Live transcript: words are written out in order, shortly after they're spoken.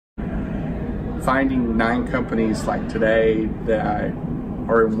finding 9 companies like today that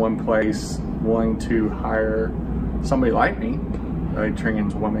are in one place willing to hire somebody like me, a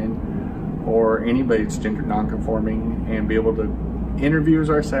trans woman, or anybody that's gender nonconforming, and be able to interview as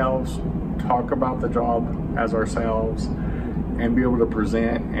ourselves, talk about the job as ourselves, and be able to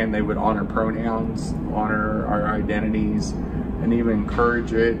present, and they would honor pronouns, honor our identities, and even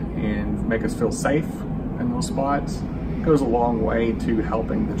encourage it and make us feel safe in those spots. It goes a long way to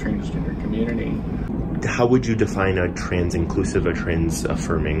helping the transgender community. How would you define a trans inclusive, a trans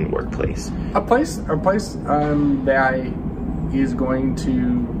affirming workplace? A place that is going to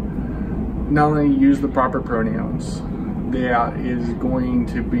not only use the proper pronouns, that is going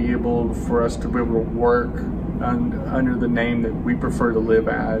to be able for us to be able to work under the name that we prefer to live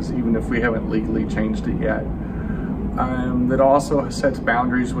as, even if we haven't legally changed it yet. That also sets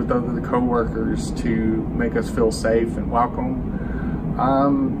boundaries with other co-workers to make us feel safe and welcome.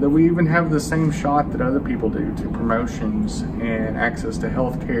 That we even have the same shot that other people do to promotions and access to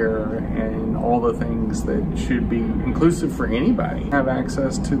health care and all the things that should be inclusive for anybody. Have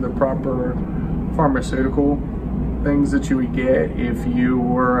access to the proper pharmaceutical things that you would get if you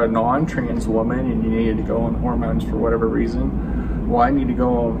were a non-trans woman and you needed to go on hormones for whatever reason. Well, I need to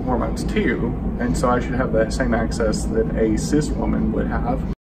go on hormones too, and so I should have that same access that a cis woman would have.